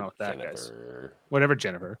know what's going on with that, guys. Whatever,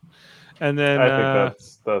 Jennifer. And then I think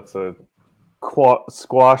that's a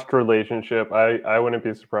squashed relationship. I wouldn't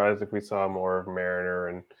be surprised if we saw more of Mariner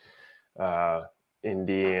and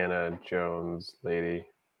Indiana Jones lady.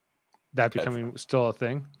 That becoming still a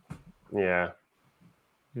thing? Yeah.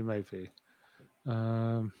 It might be.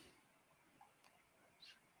 What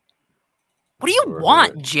do you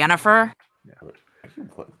want, Jennifer? Yeah.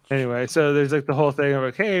 Anyway, so there's like the whole thing of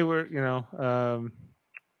like, hey, we're, you know,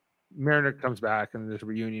 Mariner comes back and there's a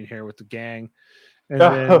reunion here with the gang. And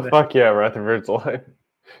then, fuck yeah, Rutherford's line.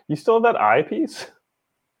 You still have that eyepiece?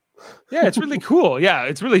 Yeah, it's really cool. Yeah,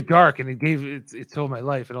 it's really dark and it told my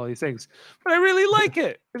life and all these things. But I really like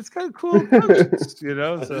it. It's kind of cool functions, you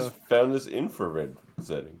know. I just found this infrared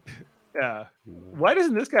setting. Yeah. Why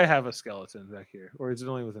doesn't this guy have a skeleton back here? Or is it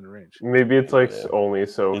only within range? Maybe it's like only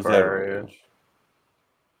so far.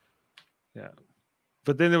 Yeah.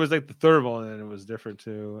 But then there was like the thermal, and then it was different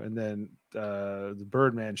too. And then the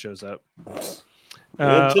Birdman shows up.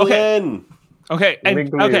 Okay. Okay.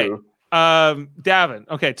 And okay. Davin.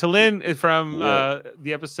 Okay. Talin is from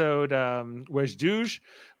the episode Wedge Douche,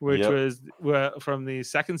 which was from the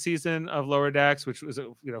second season of Lower Decks, which was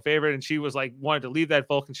a favorite. And she was like wanted to leave that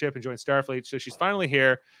Vulcan ship and join Starfleet. So she's finally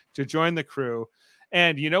here to join the crew.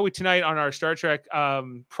 And tonight on our Star Trek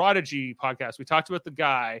Prodigy podcast, we talked about the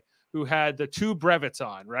guy who had the two brevets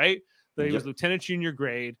on, right? He was Lieutenant Junior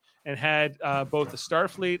grade and had both the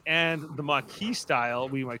Starfleet and the Maquis style,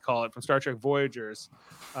 we might call it, from Star Trek Voyager's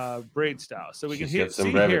braid style. So we can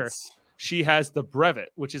see here, she has the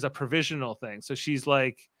brevet, which is a provisional thing. So she's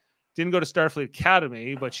like, didn't go to Starfleet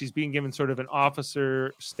Academy, but she's being given sort of an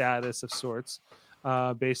officer status of sorts,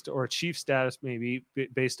 or a chief status maybe,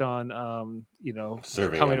 based on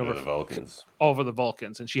serving coming over the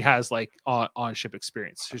Vulcans, and she has like on ship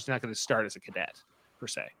experience. She's not going to start as a cadet per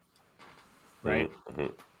se, right?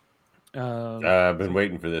 Mm-hmm. I've been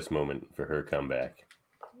waiting for this moment for her comeback.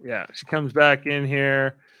 Yeah, she comes back in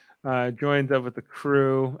here, joins up with the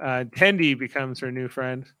crew. Tendi becomes her new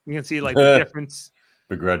friend. You can see like the difference.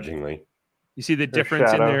 Begrudgingly. You see the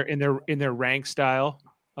difference in their rank style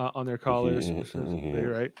on their collars.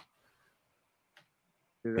 Right.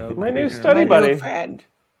 My new study buddy.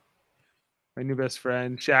 My new best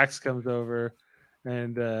friend. Shax comes over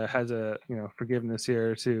and has a forgiveness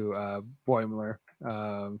here to Boimler.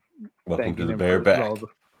 Welcome to the bareback.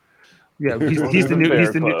 Yeah, he's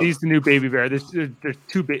the new baby bear. There's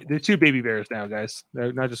two baby bears now, guys.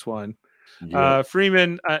 Not just one. Yeah.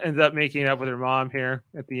 Freeman ends up making up with her mom here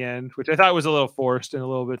at the end, which I thought was a little forced and a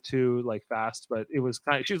little bit too fast, but it was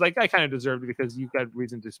she was like, I kind of deserved it because you've got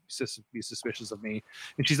reason to be suspicious of me.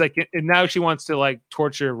 And she's like, and now she wants to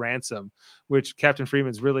torture Ransom, which Captain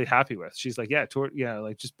Freeman's really happy with. She's like,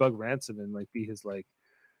 just bug Ransom and be his buddy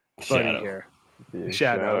here.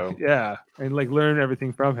 Shadow. Yeah. And learn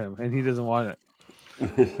everything from him. And he doesn't want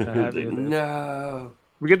it. No.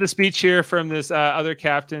 We get the speech here from this other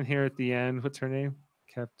captain here at the end. What's her name?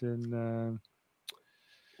 Captain.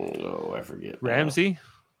 I forget. Ramsey.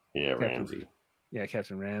 Yeah, Ramsey. Yeah,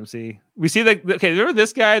 Captain Ramsey. We see remember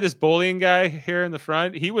this guy, this bullying guy here in the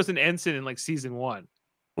front? He was an ensign in season 1.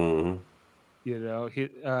 Mm-hmm.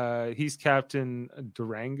 He's Captain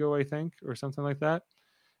Durango, I think, or something like that.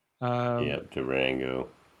 Durango.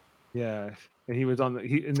 Yeah, and he was on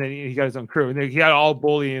and then he got his own crew, and then he got all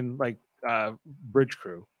bullying bridge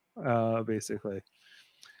crew, basically.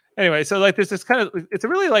 Anyway, so there's this kind of, it's a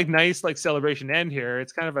really nice celebration end here.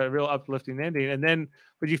 It's kind of a real uplifting ending, and then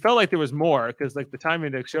but you felt like there was more because the time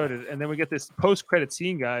index showed it, and then we get this post-credit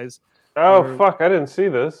scene, guys. Fuck! I didn't see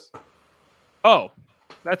this. Oh,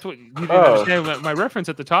 that's what you didn't understand my reference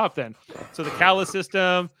at the top. Then, so the Callus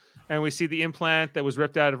system. And we see the implant that was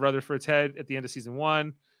ripped out of Rutherford's head at the end of season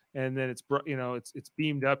 1, and then it's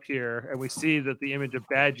beamed up here, and we see that the image of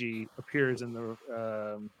Badgie appears in the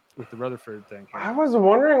with the Rutherford thing. I was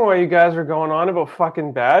wondering why you guys were going on about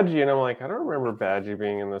fucking Badgie, and I'm like, I don't remember Badgie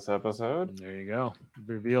being in this episode. And there you go,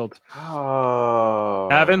 revealed. Oh,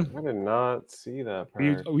 Avin, I did not see that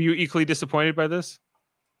part. Were you equally disappointed by this?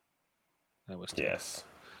 That was yes.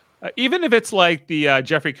 Even if it's the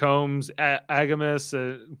Jeffrey Combs,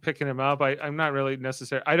 Agamus picking him up, I'm not really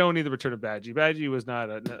necessary. I don't need the return of Badgie. Badgie was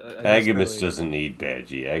not a Agamus doesn't need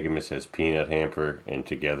Badgie. Agamus has Peanut Hamper, and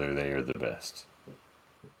together they are the best.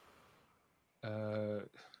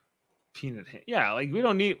 Peanut, yeah, we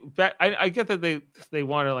don't need. I get that they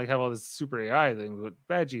want to have all this super AI thing, but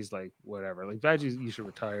Badgie's whatever. Badgie's you should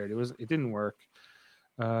retire. It didn't work.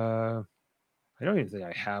 I don't even think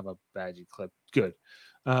I have a Badgie clip. Good.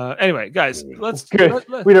 Anyway, guys, let's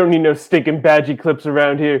we don't need no stinking Badgie clips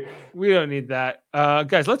around here. We don't need that.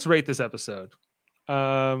 Guys, let's rate this episode.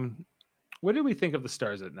 What did we think of the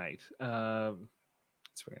Stars at Night?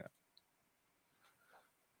 Let's bring it up.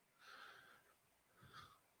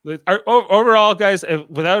 Overall, guys,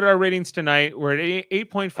 without our ratings tonight, we're at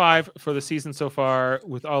 8.5 for the season so far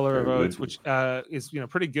with all our votes, which is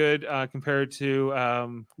pretty good compared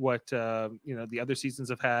to what the other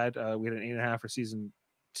seasons have had. We had an 8.5 for season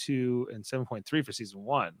 2 and 7.3 for season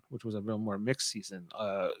 1, which was a real more mixed season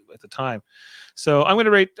at the time. So I'm going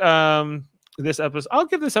to rate this episode. I'll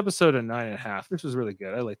give this episode a 9.5. This was really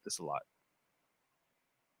good. I like this a lot.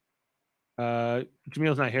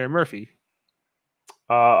 Jamil's not here. Murphy.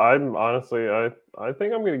 I'm honestly, I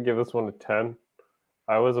think I'm going to give this one a 10.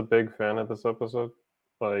 I was a big fan of this episode.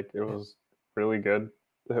 It was really good.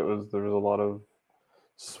 There was a lot of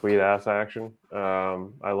sweet ass action.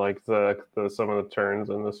 I liked the some of the turns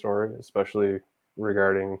in the story, especially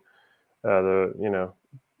regarding the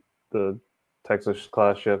Texas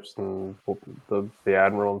class ships and the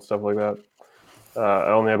Admiral and stuff like that.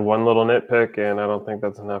 I only had one little nitpick, and I don't think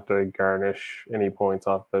that's enough to garnish any points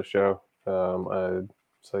off the show.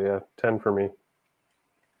 So yeah, 10 for me.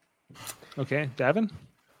 Okay, Davin?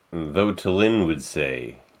 Though T'Lyn would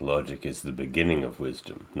say, logic is the beginning of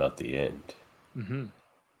wisdom, not the end. Mm-hmm.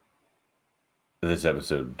 This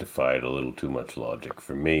episode defied a little too much logic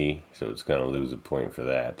for me, so it's going to lose a point for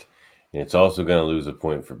that. And it's also going to lose a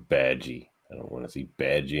point for Badgie. I don't want to see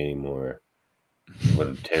Badgie anymore. What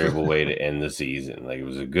a terrible way to end the season. It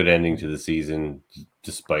was a good ending to the season,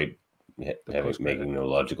 despite making no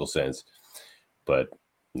logical sense. But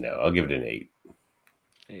no, I'll give it an 8.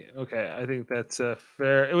 Okay, I think that's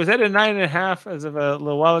fair. It was at a 9.5 as of a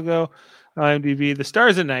little while ago. IMDb, The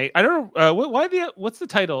Stars at Night. I don't know what's the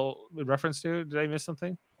title in reference to? Did I miss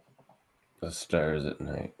something? The Stars at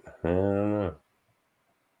Night. I don't know.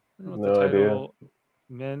 No idea.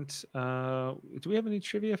 Meant. Do we have any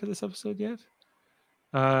trivia for this episode yet?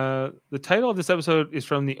 The title of this episode is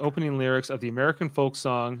from the opening lyrics of the American folk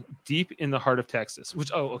song "Deep in the Heart of Texas,"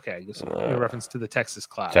 which in reference to the Texas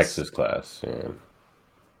class. Texas class, yeah.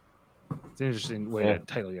 It's an interesting way to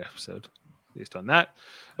title your episode. based on that.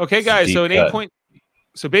 Okay, guys. So an 8 point.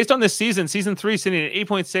 So based on this season 3 sitting at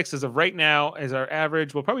 8.6 as of right now as our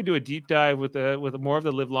average. We'll probably do a deep dive with more of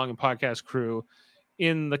the Live Long and Podcast crew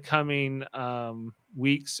in the coming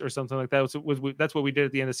weeks or something like that. That's what we did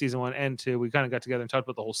at the end of season 1 and 2. We kind of got together and talked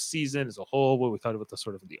about the whole season as a whole, what we thought about the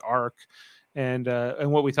sort of the arc, and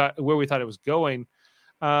what we thought where we thought it was going.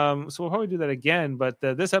 So we'll probably do that again. But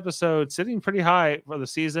this episode sitting pretty high for the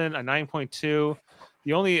season, a 9.2.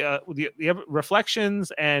 The only the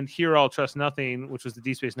Reflections and Here I'll Trust Nothing, which was the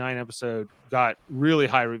Deep Space Nine episode, got really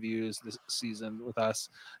high reviews this season with us,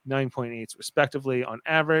 9.8 respectively on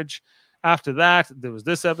average. After that, there was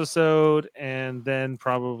this episode, and then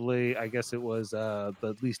probably, I guess it was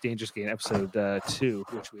the Least Dangerous Game episode 2,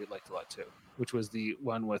 which we liked a lot too, which was the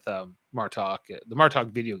one with Martok, the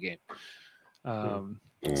Martok video game.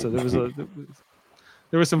 So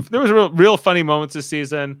there was real funny moments this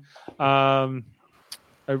season.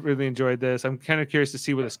 I really enjoyed this. I'm kind of curious to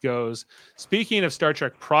see where this goes. Speaking of Star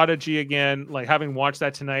Trek Prodigy again, like having watched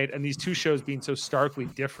that tonight, and these two shows being so starkly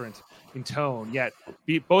different in tone, yet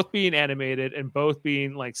both being animated and both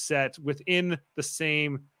being like set within the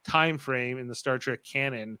same time frame in the Star Trek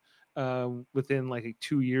canon, within like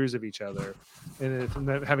 2 years of each other, and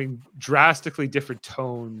having drastically different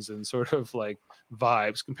tones and sort of like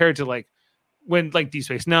vibes compared to like when like Deep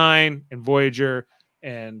Space Nine and Voyager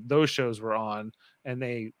and those shows were on, and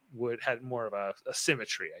they had more of a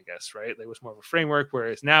symmetry, I guess, right? There was more of a framework,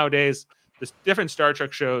 whereas nowadays the different Star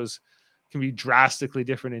Trek shows can be drastically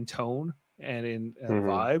different in tone and in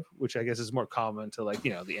vibe, which I guess is more common to like, the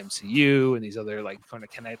MCU and these other like kind of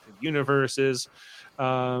connected universes.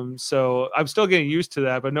 So I'm still getting used to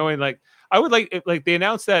that, but knowing like I would like they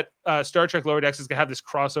announced that Star Trek Lower Decks is gonna have this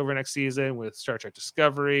crossover next season with Star Trek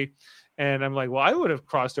Discovery, and I'm like, well, I would have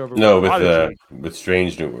crossed over with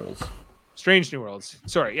Strange New Worlds. Strange New Worlds.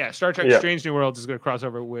 Sorry, yeah, Star Trek Strange New Worlds is going to cross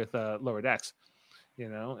over with Lower Decks,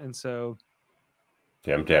 and so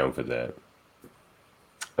yeah, I'm down for that.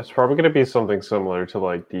 It's probably going to be something similar to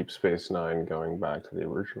like Deep Space Nine going back to the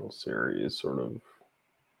original series, sort of.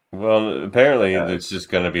 Well, apparently it's just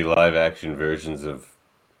going to be live action versions of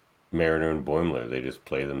Mariner and Boimler. They just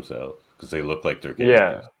play themselves because they look like they're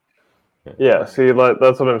characters. Yeah, see,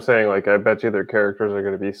 that's what I'm saying. Like, I bet you their characters are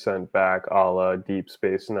going to be sent back a la Deep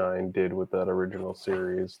Space Nine did with that original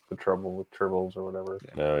series, The Trouble with Tribbles or whatever.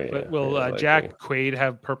 Oh, yeah. But will Jack Quaid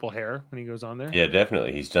have purple hair when he goes on there? Yeah,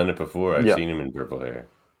 definitely. He's done it before. I've seen him in purple hair.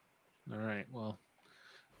 All right. Well,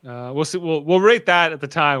 we'll see. We'll rate that at the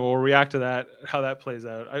time. We'll react to that, how that plays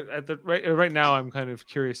out. Right now, I'm kind of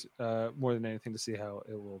curious more than anything to see how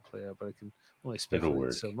it will play out, but I can only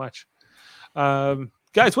speculate so much.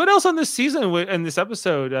 Guys, what else on this season and this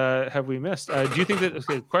episode have we missed? Do you think that a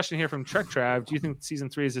question here from Trek Trav? Do you think season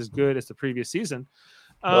 3 is as good as the previous season?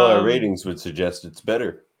 Well, our ratings would suggest it's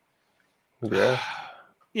better.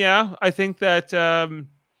 Yeah, I think that I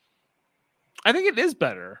think it is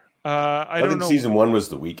better. I don't know. Season 1 was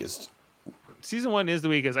the weakest. Season 1 is the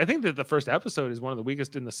weakest. I think that the first episode is one of the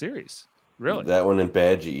weakest in the series. Really, that one and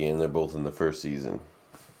Badgie, and they're both in the first season.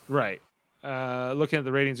 Right. Looking at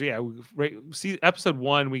the ratings, episode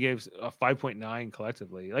 1 we gave a 5.9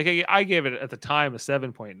 collectively. Like I gave it at the time a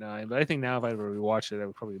 7.9, but I think now if I were to rewatch it, I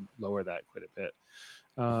would probably lower that quite a bit,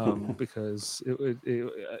 because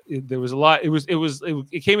there was a lot.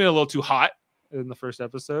 It came in a little too hot in the first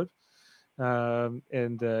episode, and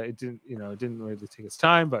it didn't really take its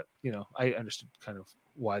time. But I understood kind of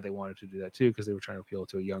why they wanted to do that too, because they were trying to appeal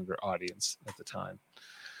to a younger audience at the time.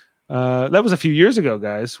 That was a few years ago,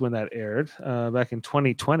 guys, when that aired back in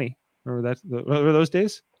 2020. Remember those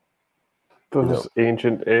days? Those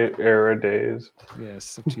ancient era days.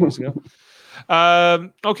 Yes, 2 years ago.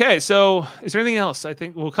 Okay, so is there anything else? I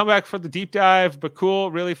think we'll come back for the deep dive, but cool,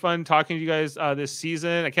 really fun talking to you guys this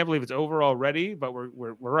season. I can't believe it's over already, but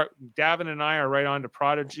we're Davin and I are right on to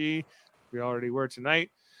Prodigy. We already were tonight.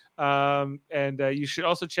 And you should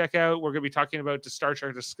also check out, we're going to be talking about Star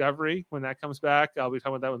Trek Discovery when that comes back. I'll be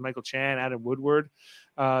talking about that with Michael Chan, Adam Woodward.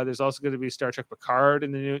 There's also going to be Star Trek Picard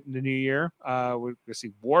in the new year. We're going to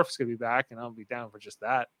see Worf's going to be back, and I'll be down for just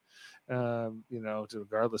that.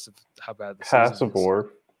 Regardless of how bad the season is.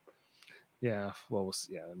 Worf. Yeah, well, we'll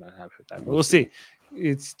see. Yeah, I'm not happy with that, but we'll see.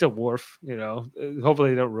 It's still Worf,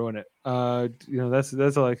 hopefully they don't ruin it.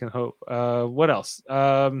 That's all I can hope. What else? We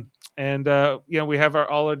have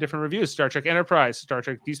all our different reviews: Star Trek Enterprise, Star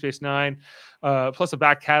Trek Deep Space Nine, plus a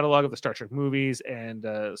back catalog of the Star Trek movies and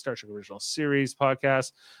Star Trek Original Series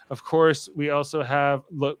podcast. Of course, we also have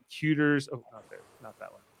Cuters. Oh, not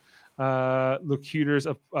that one. Locutors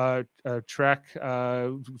of Trek,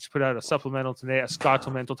 which put out a supplemental today, a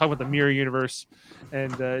Scottomental, talking about the mirror universe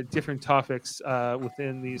and different topics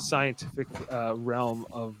within the scientific realm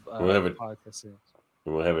of podcasting.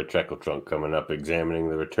 We'll have a Treckle Trunk coming up examining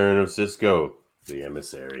the return of Sisko, the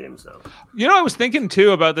emissary himself. You know, I was thinking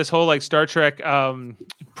too about this whole like Star Trek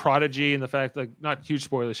prodigy and the fact, like, not huge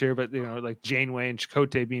spoilers here, but you know, like Janeway and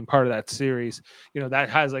Chakotay being part of that series, you know, that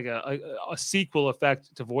has like a sequel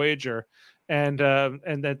effect to Voyager, and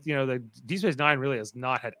that, you know, the Deep Space Nine really has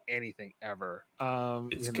not had anything ever.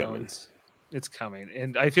 It's coming. It's coming,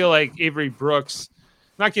 and I feel like Avery Brooks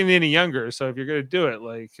not getting any younger. So if you're going to do it,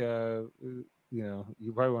 like, you know,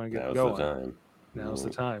 you probably want to get going. Now's the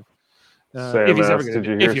time. Sam asked, did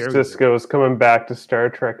you hear Sisko is coming back to Star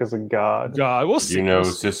Trek as a god? God, we'll see. You know,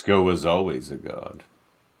 Sisko was always a god.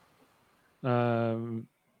 Well,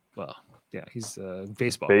 yeah, he's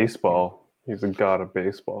baseball. Baseball. He's a god of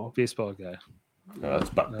baseball. Baseball guy. No, that's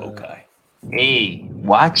Buckbow guy. Hey,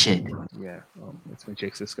 watch it. Yeah, well, that's my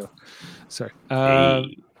Jake Sisko. Sorry.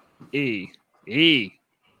 Jake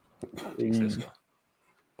Sisko.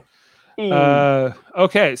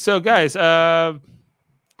 Okay, so guys,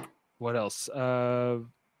 what else?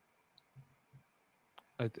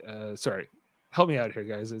 Sorry, help me out here,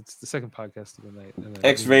 guys. It's the second podcast of the night.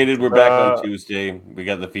 X-Rated, we're back on Tuesday. We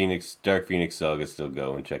got the Dark Phoenix saga still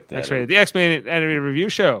going. Check that X-Rated, the X-Men animated review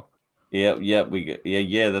show. Yep, we got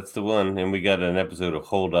that's the one. And we got an episode of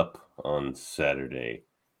Hold Up on Saturday.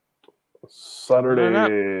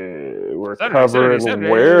 We're covering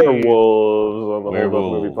werewolves on the Hold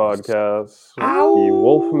Up Movie Podcast. The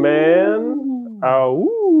Wolfman.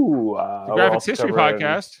 The Graphics History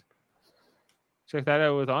Podcast. Check that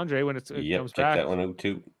out with Andre when it comes back. Check that one out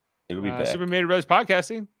too. It'll be back. Super Mated Brothers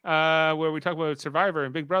Podcasting, where we talk about Survivor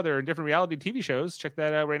and Big Brother and different reality TV shows. Check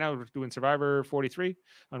that out right now. We're doing Survivor 43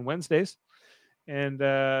 on Wednesdays. And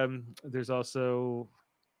there's also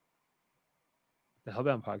the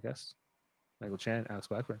Hellbound Podcast. Michael Chan, Alex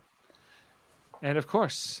Blackburn. And of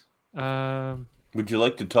course, would you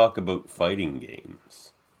like to talk about fighting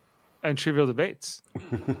games? And Trivial Debates.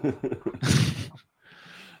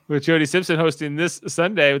 With Jody Simpson hosting this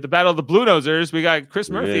Sunday with the Battle of the Blue Nosers. We got Chris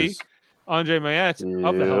Murphy, Andre Mayette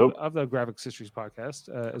of the Graphics Histories Podcast,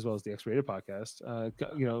 as well as the X-Rated Podcast.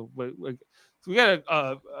 You know, we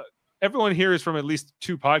got everyone here is from at least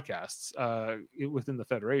 2 podcasts within the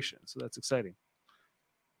Federation, so that's exciting.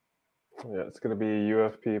 Yeah, it's going to be a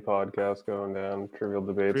UFP podcast going down, Trivial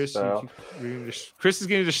Debate style. Chris is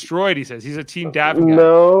getting destroyed, he says. He's a Team Davin guy.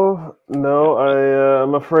 No,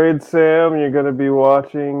 I'm afraid, Sam, you're going to be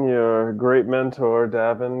watching your great mentor,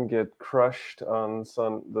 Davin, get crushed on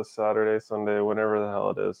the Saturday, Sunday, whenever the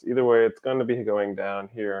hell it is. Either way, it's going to be going down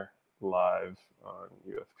here live on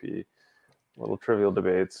UFP. Little Trivial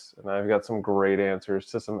Debates, and I've got some great answers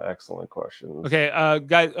to some excellent questions. Okay,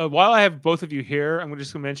 guys, while I have both of you here, I'm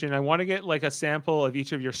just going to mention I want to get like a sample of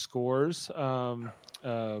each of your scores before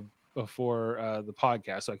the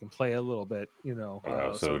podcast, so I can play a little bit. You know,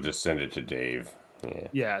 so just send it to Dave.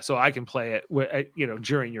 Yeah, so I can play it. You know,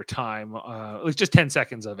 during your time, like just 10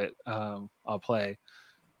 seconds of it. I'll play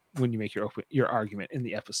when you make your argument in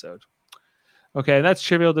the episode. Okay, and that's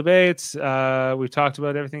Trivial Debates. We've talked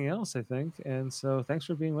about everything else, I think. And so thanks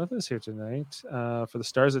for being with us here tonight for the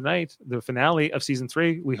Stars at Night, the finale of Season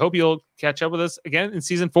 3. We hope you'll catch up with us again in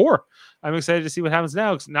Season 4. I'm excited to see what happens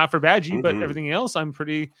now. It's not for Badgie, but everything else I'm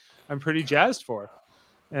pretty jazzed for.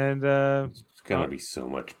 And it's going to be so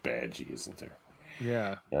much Badgie, isn't there?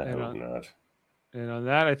 Yeah. I hope not. And on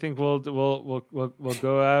that, I think we'll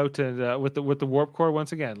go out and with the Warp Core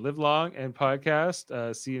once again. Live long and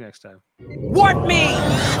podcast. See you next time. Warp me,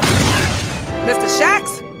 Mr.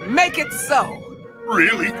 Shax. Make it so.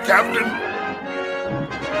 Really, Captain?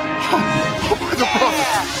 The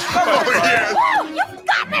prophet. Oh yes. Woo! You've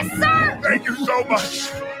got this, sir. Thank you so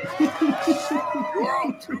much. You're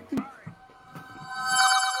all too.